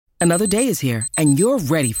Another day is here, and you're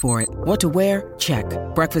ready for it. What to wear? Check.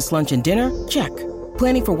 Breakfast, lunch, and dinner? Check.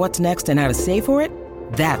 Planning for what's next and how to save for it?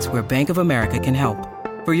 That's where Bank of America can help.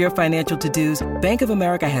 For your financial to-dos, Bank of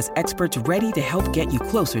America has experts ready to help get you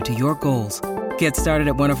closer to your goals. Get started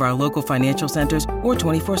at one of our local financial centers or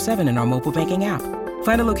 24/7 in our mobile banking app.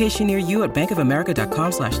 Find a location near you at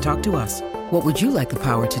bankofamerica.com/talktous. What would you like the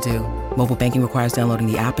power to do? Mobile banking requires downloading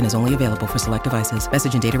the app and is only available for select devices.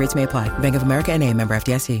 Message and data rates may apply. Bank of America N.A., member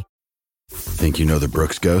FDIC. Think you know the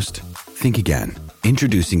Brooks Ghost? Think again.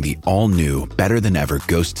 Introducing the all-new, better-than-ever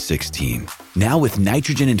Ghost 16. Now with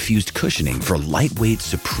nitrogen-infused cushioning for lightweight,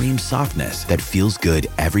 supreme softness that feels good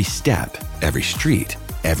every step, every street,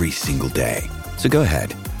 every single day. So go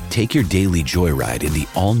ahead, take your daily joyride in the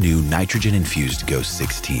all-new nitrogen-infused Ghost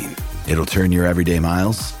 16. It'll turn your everyday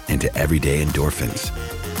miles into everyday endorphins.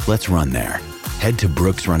 Let's run there. Head to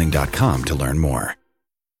brooksrunning.com to learn more.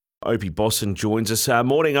 Opie Bosson joins us.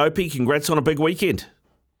 Morning, Opie. Congrats on a big weekend.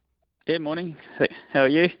 Yeah, morning. How are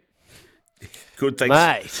you? Good, thanks.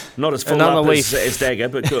 Mate. Not as full up as Dagger,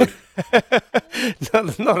 but good.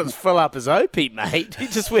 not as full up as Opie, mate. He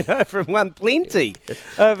just went over and won plenty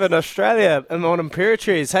over in Australia and on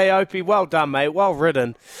Imperatriz. Hey, Opie, well done, mate. Well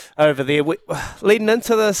ridden over there. Leading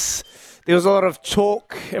into this, there was a lot of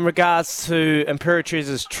talk in regards to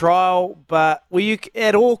Imperatriz's trial, but were you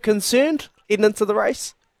at all concerned heading into the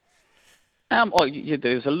race? There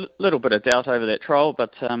was a little bit of doubt over that trial,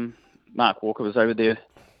 but Mark Walker was over there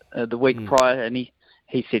the week prior, and he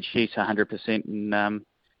said she's 100%, and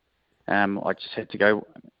I just had to go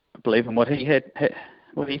believe in what he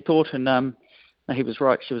what he thought, and he was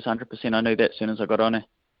right. She was 100%. I knew that as soon as I got on her.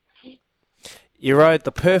 You rode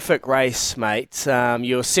the perfect race, mate.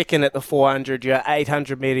 You were second at the 400, your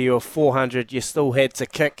 800 metre, your 400. You still had to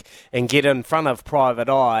kick and get in front of Private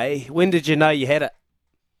Eye. When did you know you had it?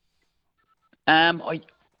 I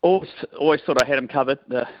always thought I had him covered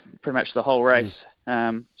pretty much the whole race.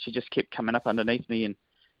 She just kept coming up underneath me, and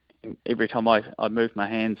every time I moved my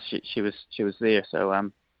hands, she was there. So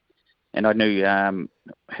and I knew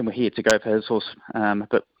he had to go for his horse,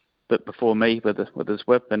 but before me with his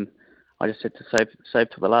whip, and I just had to save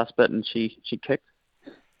to the last bit, and she kicked.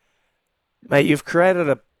 Mate, you've created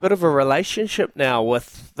a bit of a relationship now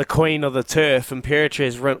with the Queen of the Turf,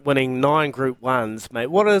 Imperatriz, winning 9 Group 1s. Mate,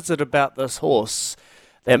 what is it about this horse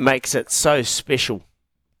that makes it so special?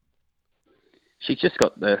 She's just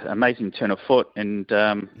got the amazing turn of foot, and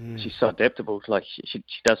she's so adaptable. Like she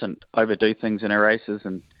doesn't overdo things in her races,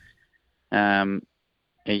 and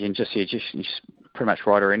you can just pretty much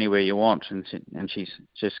ride her anywhere you want, and she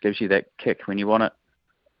just gives you that kick when you want it.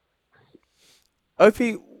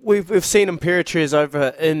 Opie, we've seen Imperatriz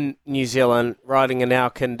over in New Zealand riding in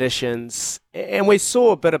our conditions, and we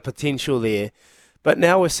saw a bit of potential there, but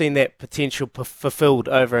now we're seeing that potential fulfilled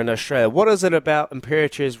over in Australia. What is it about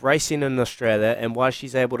Imperatriz racing in Australia and why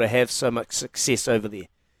she's able to have so much success over there?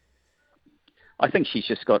 I think she's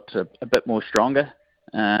just got a bit more stronger,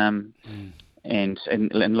 and a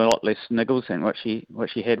lot less niggles than what she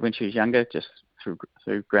had when she was younger, just through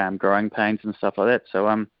growing pains and stuff like that.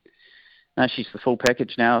 So she's the full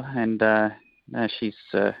package now, and she's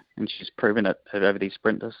proven it over these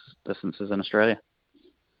sprint distances in Australia.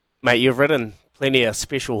 Mate, you've ridden plenty of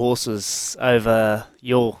special horses over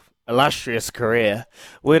your illustrious career.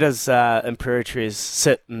 Where does Imperatriz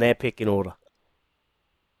sit in their pecking order?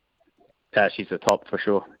 She's the top for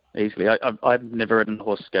sure, easily. I've never ridden a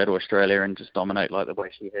horse go to Australia and just dominate like the way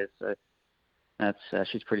she has. So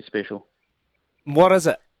she's pretty special. What is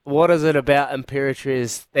it? What is it about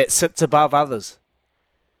Imperatriz that sits above others?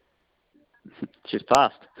 She's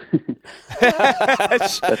fast.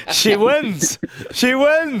 She wins. She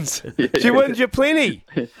wins. She wins you plenty.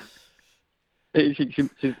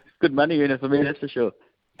 She's good money earner for me, that's for sure.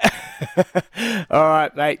 All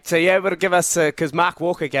right, mate. So you're able to give us, because Mark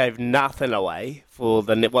Walker gave nothing away for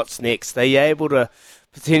the what's next. Are you able to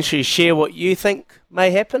potentially share what you think may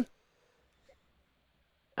happen?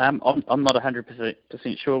 I'm not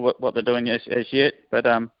 100% sure what they're doing as yet, but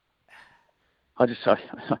I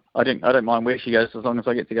don't mind where she goes as long as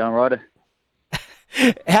I get to go and ride her.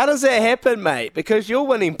 How does that happen, mate? Because you're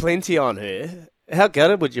winning plenty on her. How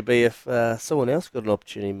gutted would you be if someone else got an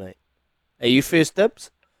opportunity, mate? Are you first dibs?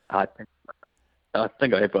 I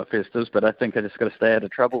think I have got first dibs, but I think I just got to stay out of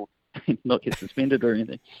trouble, not get suspended or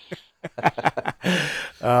anything.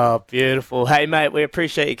 Oh, beautiful. Hey, mate, we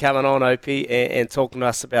appreciate you coming on, Opie, and talking to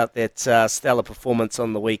us about that stellar performance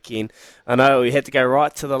on the weekend. I know we had to go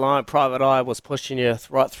right to the line. Private Eye was pushing you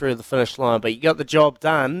right through the finish line, but you got the job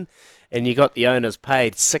done, and you got the owners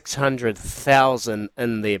paid $600,000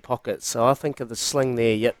 in their pockets. So I think of the sling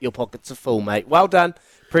there, yep, your pockets are full, mate. Well done.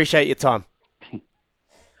 Appreciate your time.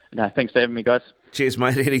 No, thanks for having me, guys. Cheers,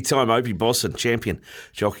 mate. Anytime. Opie Bosson, champion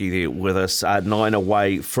jockey there with us. 9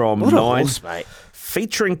 away from What 9. a horse, mate.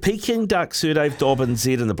 Featuring Peking Duck, Sir Dave Dobbins,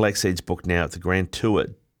 Z and the Black Seeds book now at the Grand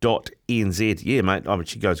Tour.nz. Yeah, mate. I mean,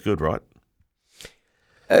 she goes good, right?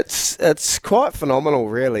 It's quite phenomenal,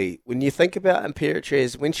 really. When you think about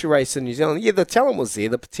Imperatriz, when she raced in New Zealand, yeah, the talent was there,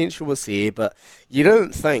 the potential was there, but you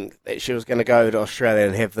didn't think that she was going to go to Australia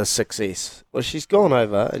and have this success. Well, she's gone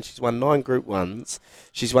over and she's won 9 Group 1s.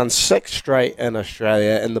 She's won 6 straight in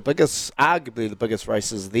Australia, and arguably the biggest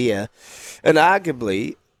races there, and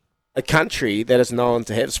arguably a country that is known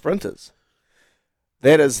to have sprinters.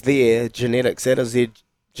 That is their genetics. That is their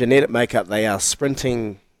genetic makeup. They are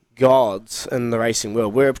sprinting gods in the racing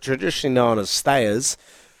world. We're traditionally known as stayers.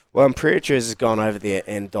 Well, Imperatriz has gone over there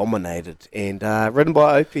and dominated, and ridden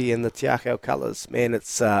by Opie in the Te Akau colours. Man,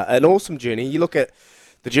 it's an awesome journey. You look at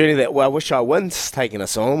the journey that I Wish I Win's taken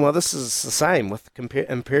us on. Well, this is the same with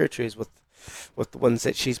Imperatriz, with the wins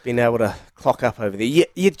that she's been able to clock up over there.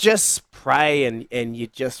 You just pray and you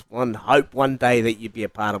just hope one day that you'd be a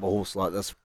part of a horse like this.